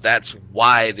 So that's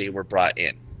why they were brought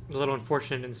in. A little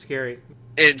unfortunate and scary.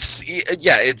 It's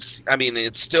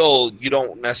still, you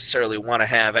don't necessarily want to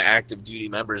have active duty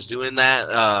members doing that.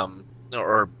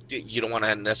 Or you don't want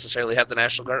to necessarily have the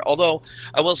National Guard. Although,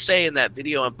 I will say in that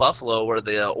video in Buffalo where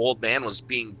the old man was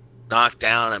being knocked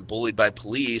down and bullied by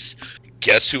police,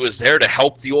 guess who was there to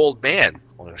help the old man?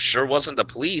 Well, it sure wasn't the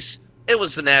police. It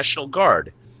was the National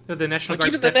Guard. So the National Guard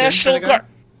Even the stepped in National for the Guard.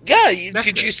 Yeah, That's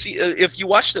did good. you see, if you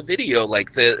watch the video,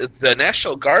 like the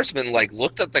National Guardsman like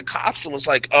looked at the cops and was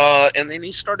like, and then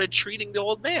he started treating the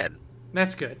old man.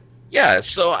 That's good. Yeah,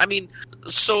 so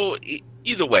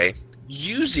either way,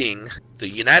 using the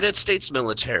United States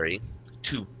military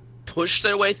to push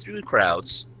their way through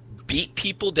crowds, beat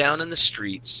people down in the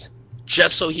streets,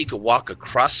 just so he could walk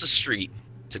across the street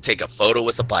to take a photo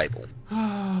with a Bible.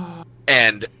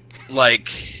 And, like...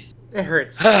 It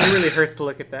hurts. It really hurts to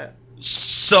look at that.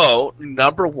 So,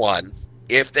 number one,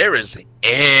 if there is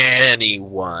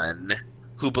anyone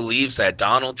who believes that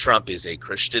Donald Trump is a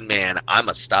Christian man, I'm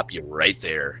going to stop you right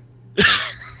there.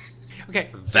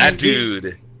 Okay. That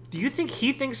dude. Do you think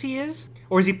he thinks he is?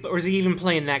 Or is he even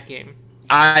playing that game?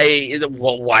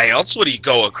 Well, why else would he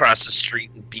go across the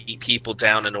street and beat people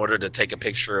down in order to take a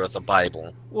picture with a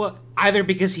Bible? Well, either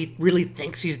because he really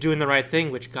thinks he's doing the right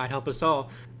thing, which God help us all,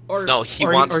 or no, he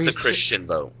wants the Christian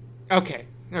vote. Okay.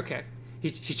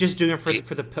 He's just doing it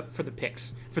for the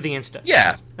pics, for the Insta.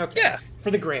 Yeah. Okay. Yeah. For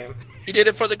the gram. He did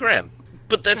it for the gram.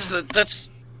 But that's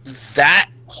that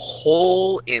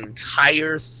whole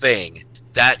entire thing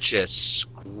that just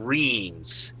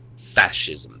screams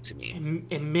fascism to me.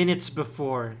 And minutes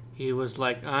before, he was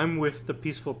like, I'm with the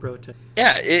peaceful protest.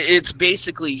 Yeah, it's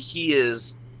basically he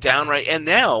is downright. And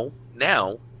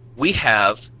now we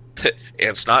have,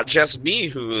 it's not just me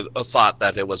who thought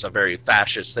that it was a very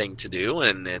fascist thing to do,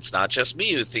 and it's not just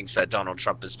me who thinks that Donald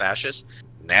Trump is fascist.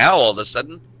 Now, all of a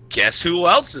sudden, guess who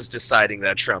else is deciding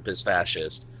that Trump is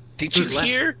fascist? Did you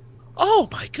hear? Oh,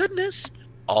 my goodness.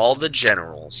 All the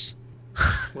generals.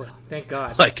 Well, thank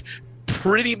God. Like,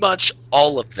 pretty much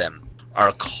all of them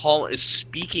are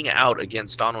speaking out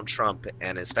against Donald Trump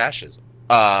and his fascism.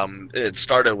 It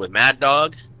started with Mad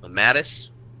Dog, with Mattis.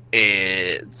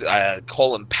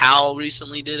 Colin Powell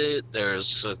recently did it.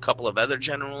 There's a couple of other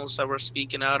generals that were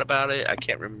speaking out about it. I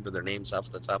can't remember their names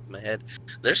off the top of my head.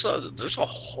 There's a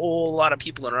whole lot of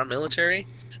people in our military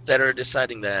that are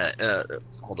deciding that.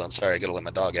 Hold on, sorry, I gotta let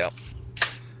my dog out.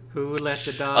 Who let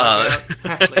the dog out?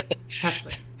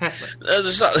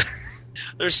 Halfley.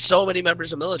 There's so many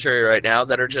members of military right now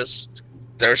that are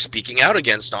they're speaking out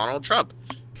against Donald Trump.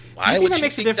 Why would you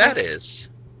think that is?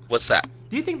 What's that?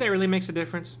 Do you think that really makes a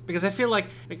difference? Because I feel like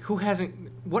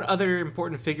what other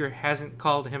important figure hasn't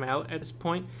called him out at this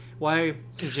point? Why in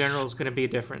general is going to be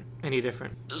any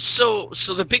different? So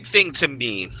the big thing to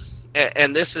me,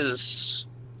 and this is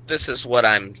what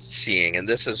I'm seeing, and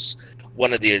this is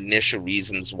one of the initial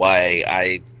reasons why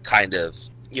I kind of,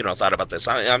 thought about this.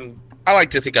 I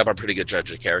like to think I'm a pretty good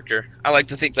judge of character. I like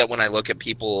to think that when I look at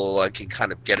people, I can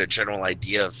kind of get a general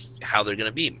idea of how they're going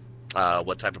to be,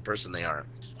 what type of person they are.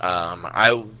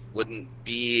 I wouldn't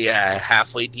be a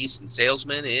halfway decent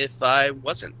salesman if I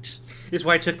wasn't. This is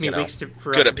why it took me weeks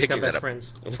for us to become best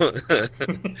friends. I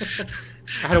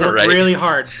had to work really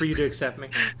hard for you to accept me.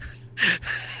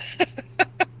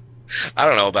 I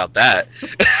don't know about that.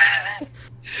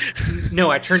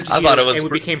 No, I turned to you and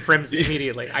we became friends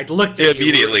immediately. I looked at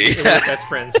immediately. You and we were best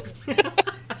friends.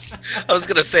 I was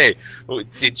gonna say,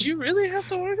 did you really have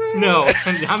to work that? No,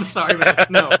 I'm sorry, but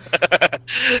no.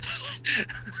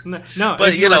 But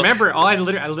if you remember, all I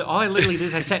literally did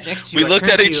is I sat next to you. We looked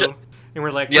at each other, and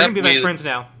we're like, we're gonna be best friends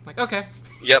now. I'm like, okay.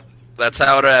 Yep, that's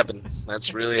how it happened.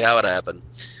 That's really how it happened.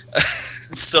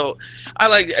 So, I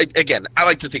like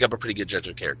to think I'm a pretty good judge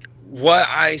of character. What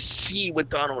I see with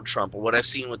Donald Trump, or what I've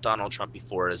seen with Donald Trump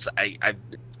before, is I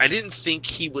didn't think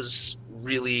he was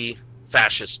really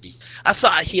fascist before. I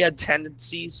thought he had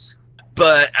tendencies,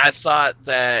 but I thought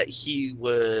that he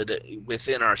would,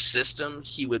 within our system,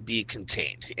 he would be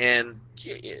contained. And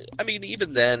I mean,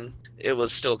 even then, it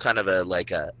was still kind of I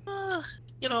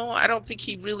don't think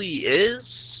he really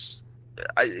is.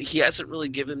 He hasn't really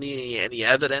given me any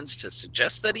evidence to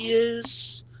suggest that he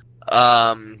is.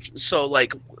 So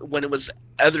like when it was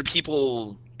other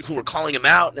people who were calling him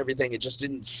out and everything, it just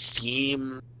didn't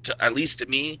seem, at least to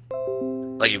me,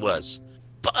 like he was.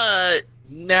 But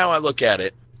now I look at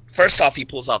it. First off, he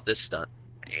pulls off this stunt,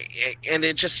 and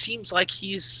it just seems like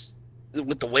he's,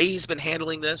 with the way he's been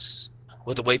handling this,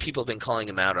 with the way people have been calling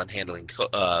him out on handling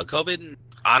COVID.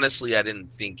 Honestly, I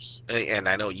didn't think, and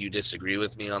I know you disagree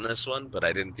with me on this one, but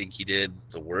I didn't think he did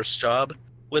the worst job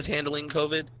with handling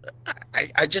COVID.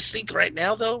 I just think right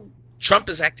now, though, Trump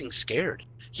is acting scared.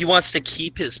 He wants to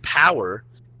keep his power,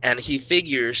 and he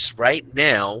figures right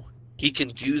now he can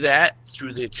do that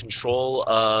through the control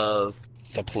of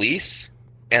the police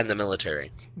and the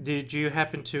military. Did you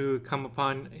happen to come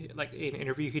upon like an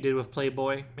interview he did with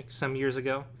Playboy some years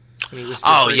ago? When he was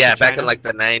back in like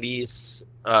the 90s.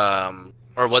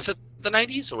 Or was it the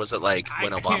 90s, or was it like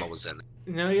when Obama was in?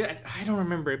 No, I don't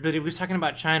remember, but it was talking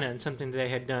about China and something they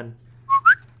had done.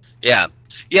 Yeah,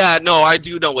 no, I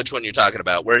do know which one you're talking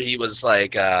about, where he was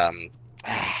like,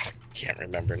 can't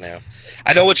remember now.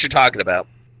 I know what you're talking about.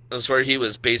 It was where he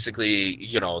was basically,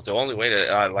 the only way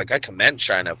to, I commend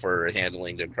China for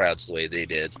handling their crowds the way they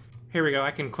did. Here we go,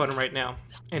 I can quote him right now.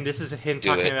 And this is him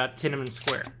talking about Tiananmen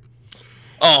Square.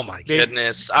 Oh my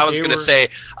goodness. I was going to say,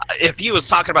 if he was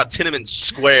talking about Tiananmen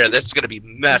Square, this is going to be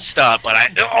messed up, but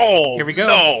here we go.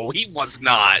 No, he was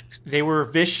not. They were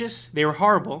vicious, they were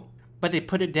horrible, but they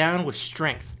put it down with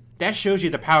strength. that shows you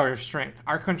the power of strength.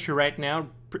 Our country right now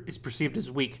is perceived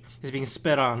as weak, is being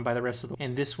spit on by the rest of the world.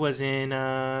 And this was in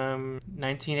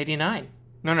 1989.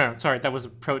 No, sorry,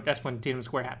 that's when Tiananmen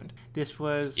Square happened. This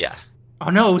was... Yeah. Oh,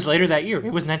 no, it was later that year.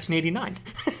 It was 1989.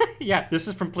 Yeah, this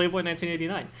is from Playboy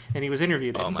 1989. And he was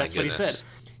interviewed. Oh, And my that's what he goodness. said.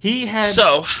 He had...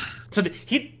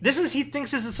 He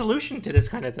thinks is a solution to this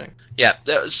kind of thing. Yeah.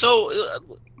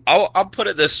 I'll put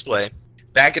it this way.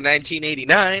 Back in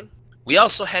 1989, we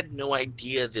also had no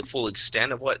idea the full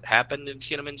extent of what happened in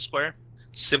Tiananmen Square,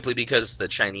 simply because the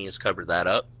Chinese covered that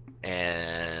up,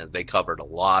 and they covered a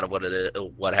lot of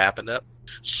what happened up.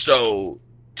 So,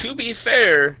 to be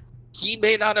fair, he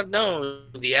may not have known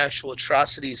the actual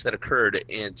atrocities that occurred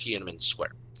in Tiananmen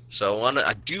Square. So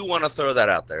I do want to throw that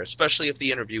out there, especially if the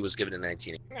interview was given in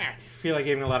 1980. I feel like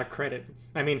giving a lot of credit.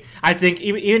 I mean, I think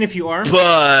even if you are, but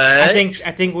I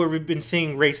think what we've been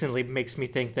seeing recently makes me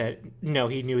think that no,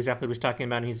 he knew exactly what he was talking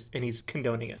about, and he's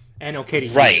condoning it. And okay,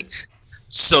 right.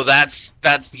 So that's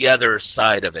the other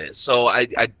side of it. So I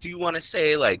do want to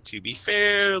say, like, to be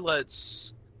fair,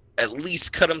 let's at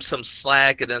least cut him some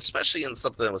slack, and especially in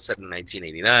something that was said in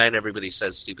 1989. Everybody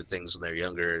says stupid things when they're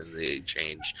younger and they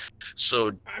change.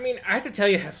 So I mean, I have to tell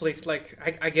you, Heffley, like,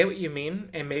 I get what you mean,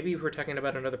 and maybe if we're talking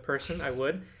about another person, I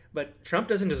would, but Trump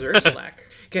doesn't deserve slack.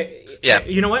 Okay, yeah.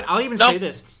 You know what? I'll even say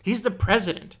this: he's the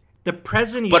president. The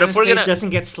president of the United States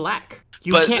doesn't get slack.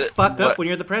 You can't fuck up when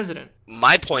you're the president.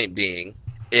 My point being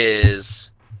is,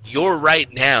 your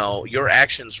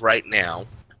actions right now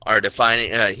are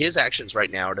defining his actions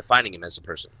right now are defining him as a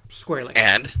person. Squarely.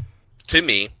 And to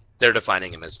me, they're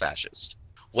defining him as fascist.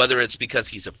 Whether it's because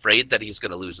he's afraid that he's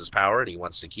going to lose his power and he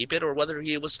wants to keep it, or whether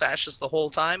he was fascist the whole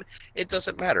time, it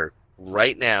doesn't matter.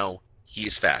 Right now,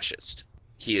 he's fascist.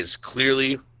 He is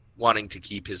clearly wanting to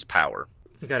keep his power.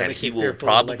 And he will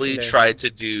probably try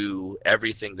to do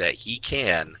everything that he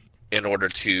can in order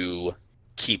to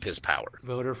keep his power.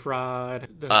 Voter fraud,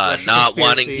 not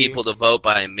wanting people to vote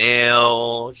by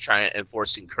mail,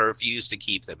 enforcing curfews to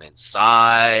keep them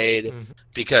inside,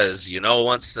 because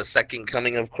once the second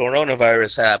coming of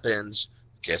coronavirus happens,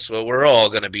 guess what we're all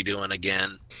going to be doing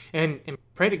again. And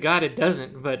pray to God it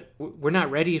doesn't, but we're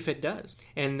not ready if it does.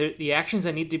 And the actions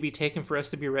that need to be taken for us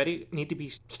to be ready need to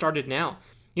be started now.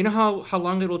 You know how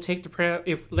long it'll take to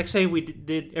if let's say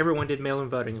everyone did mail-in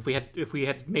voting, if we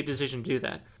had made the decision to do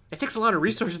that. It takes a lot of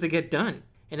resources to get done,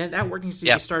 and that work needs to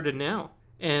be started now.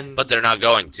 But they're not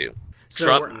going to.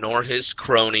 Trump nor his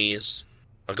cronies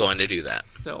are going to do that.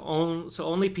 So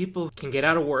only people can get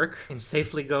out of work and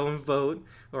safely go and vote,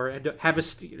 or have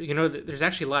there's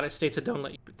actually a lot of states that don't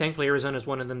let you. Thankfully, Arizona is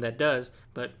one of them that does,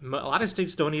 but a lot of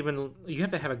states don't even. You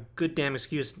have to have a good damn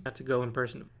excuse not to go in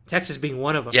person. Texas being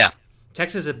one of them. Yeah.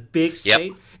 Texas is a big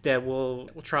state that will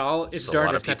try all its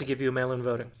darndest not to give you mail-in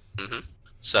voting. Mm-hmm.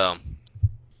 So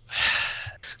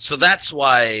that's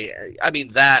why,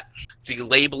 the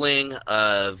labeling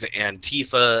of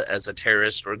Antifa as a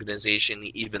terrorist organization,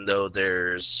 even though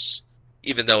it's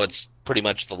pretty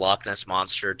much the Loch Ness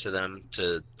Monster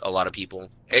to a lot of people.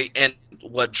 And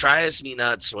what drives me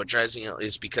nuts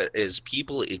is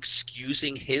people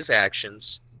excusing his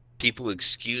actions, people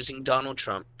excusing Donald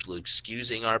Trump, people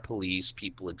excusing our police,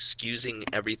 people excusing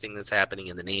everything that's happening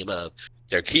in the name of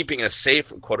they're keeping us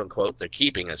safe, quote unquote, they're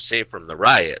keeping us safe from the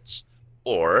riots,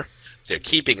 or they're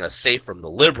keeping us safe from the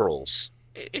liberals.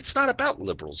 It's not about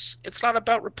liberals. It's not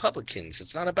about Republicans.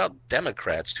 It's not about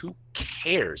Democrats. Who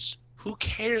cares? Who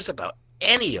cares about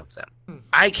any of them?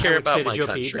 I care about my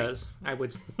country. Does. I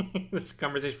would. This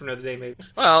conversation for another day, maybe.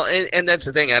 Well, and that's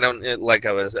the thing. I don't like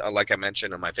I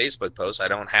mentioned in my Facebook post. I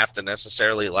don't have to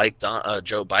necessarily like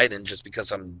Joe Biden just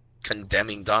because I'm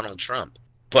condemning Donald Trump.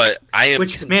 But I am.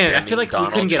 Man, I feel like we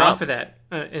couldn't get off of that.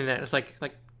 In that, it's like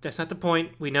that's not the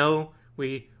point. We know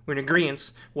we're in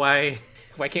agreement. Why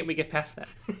can't we get past that?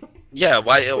 Yeah.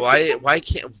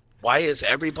 Why is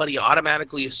everybody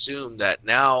automatically assumed that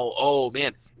now? Oh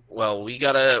man. Well, we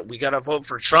gotta vote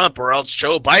for Trump or else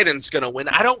Joe Biden's gonna win.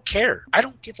 I don't care. I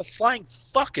don't give a flying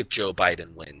fuck if Joe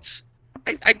Biden wins.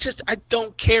 I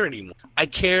don't care anymore. I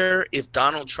care if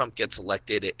Donald Trump gets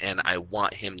elected, and I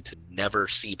want him to never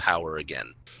see power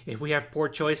again. If we have poor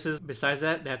choices besides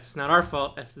that, that's not our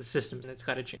fault. That's the system, and it's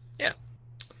got to change. Yeah.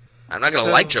 I'm not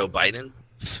gonna like Joe Biden.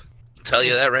 I'll tell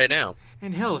you that right now.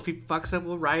 And hell, if he fucks up,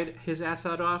 we'll riot his ass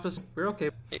out of office. We're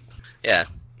okay. Yeah.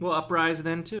 We'll uprise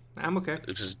then, too. I'm okay.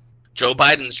 Because Joe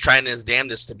Biden's trying his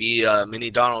damnedest to be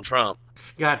mini Donald Trump.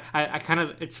 God, I kind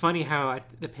of... It's funny how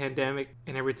the pandemic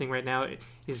and everything right now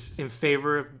is in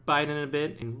favor of Biden a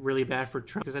bit and really bad for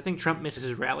Trump. Because I think Trump misses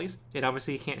his rallies. And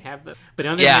obviously he can't have them. But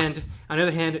on the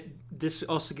other hand, this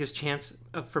also gives chance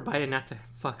for Biden not to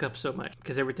fuck up so much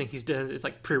because everything he's done is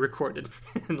like pre-recorded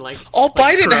and like all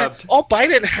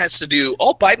Biden has to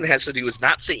do is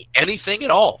not say anything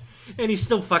at all. And he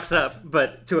still fucks up,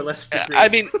 but to a lesser degree.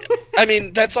 I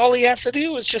mean, that's all he has to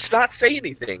do is just not say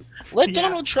anything. Let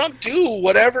Donald Trump do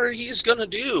whatever he's gonna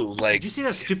do. Like, did you see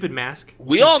that stupid mask?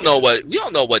 We all know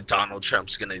what Donald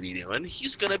Trump's gonna be doing.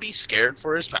 He's gonna be scared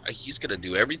for his power. He's gonna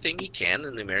do everything he can,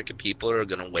 and the American people are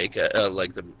gonna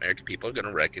the American people are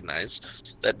gonna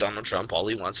recognize that Donald Trump, all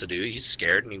he wants to do, he's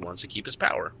scared and he wants to keep his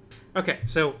power. Okay,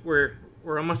 so we're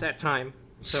almost at time.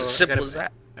 So simple as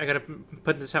that. I gotta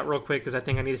put this out real quick because I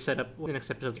think I need to set up the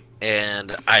next episode.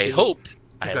 And I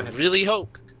really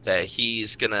hope that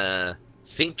he's gonna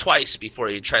think twice before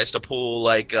he tries to pull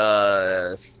like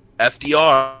FDR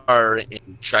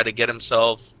and try to get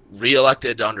himself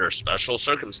reelected under special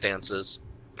circumstances.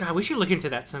 God, we should look into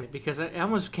that Sunday because I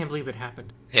almost can't believe it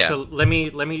happened. Yeah. So let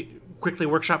me quickly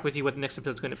workshop with you what the next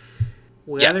episode's going to be.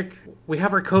 We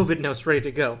have our COVID notes ready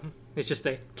to go. It's just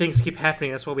that things keep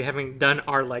happening. That's why we haven't done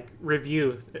our like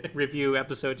review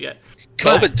episode yet.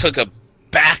 COVID took a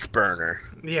back burner.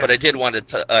 Yeah. But I did want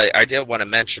to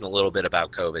mention a little bit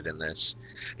about COVID in this,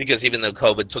 because even though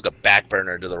COVID took a back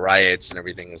burner to the riots and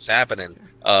everything that's happening,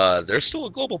 there's still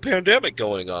a global pandemic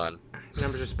going on.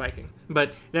 Numbers are spiking,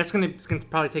 but it's gonna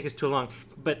probably take us too long.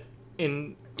 But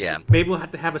Yeah. Maybe we'll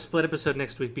have to have a split episode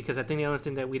next week because I think the only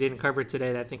thing that we didn't cover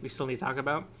today that I think we still need to talk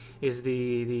about is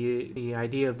the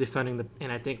idea of defunding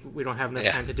and I think we don't have enough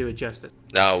time to do it justice.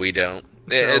 No, we don't.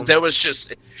 So,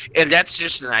 That's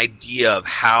just an idea of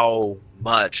how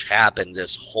much happened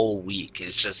this whole week.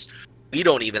 It's just, we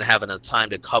don't even have enough time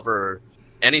to cover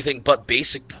anything but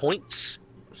basic points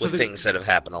with things that have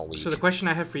happened all week. So the question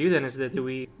I have for you then is that do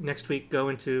we next week go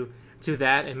into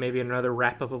that and maybe another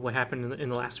wrap up of what happened in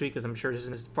the last week, because I'm sure this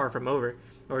is far from over,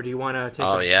 or do you want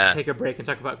to take a break and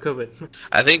talk about COVID?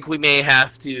 I think we may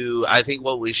have to. I think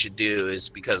what we should do is,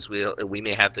 because we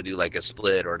may have to do like a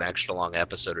split or an extra long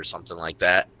episode or something like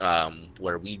that,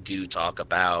 where we do talk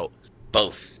about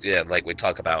both. Yeah, like we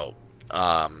talk about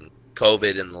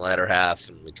COVID in the latter half,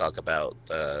 and we talk about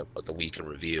the week in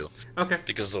review. Okay.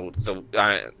 Because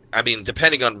I mean,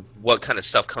 depending on what kind of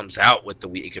stuff comes out with the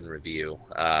week in review,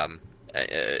 I'm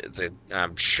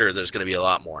sure there's going to be a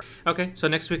lot more. Okay, so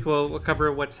next week we'll cover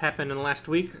what's happened in the last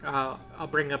week. I'll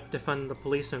bring up defund the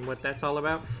police and what that's all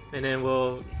about, and then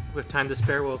with time to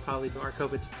spare, we'll probably do our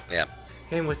COVID. Yeah.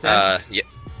 Okay, and with that, yeah,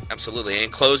 absolutely.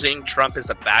 In closing, Trump is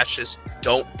a fascist.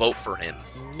 Don't vote for him.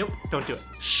 Nope, don't do it.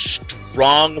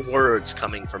 Strong words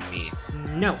coming from me.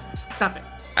 No, stop it.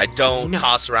 I don't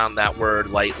toss around that word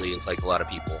lightly like a lot of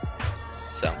people.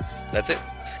 So that's it.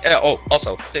 Yeah,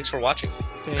 also, thanks for watching.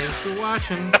 Thanks for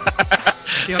watching.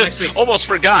 See you next week. Almost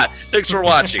forgot. Thanks for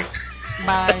watching.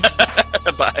 Bye.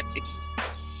 Bye.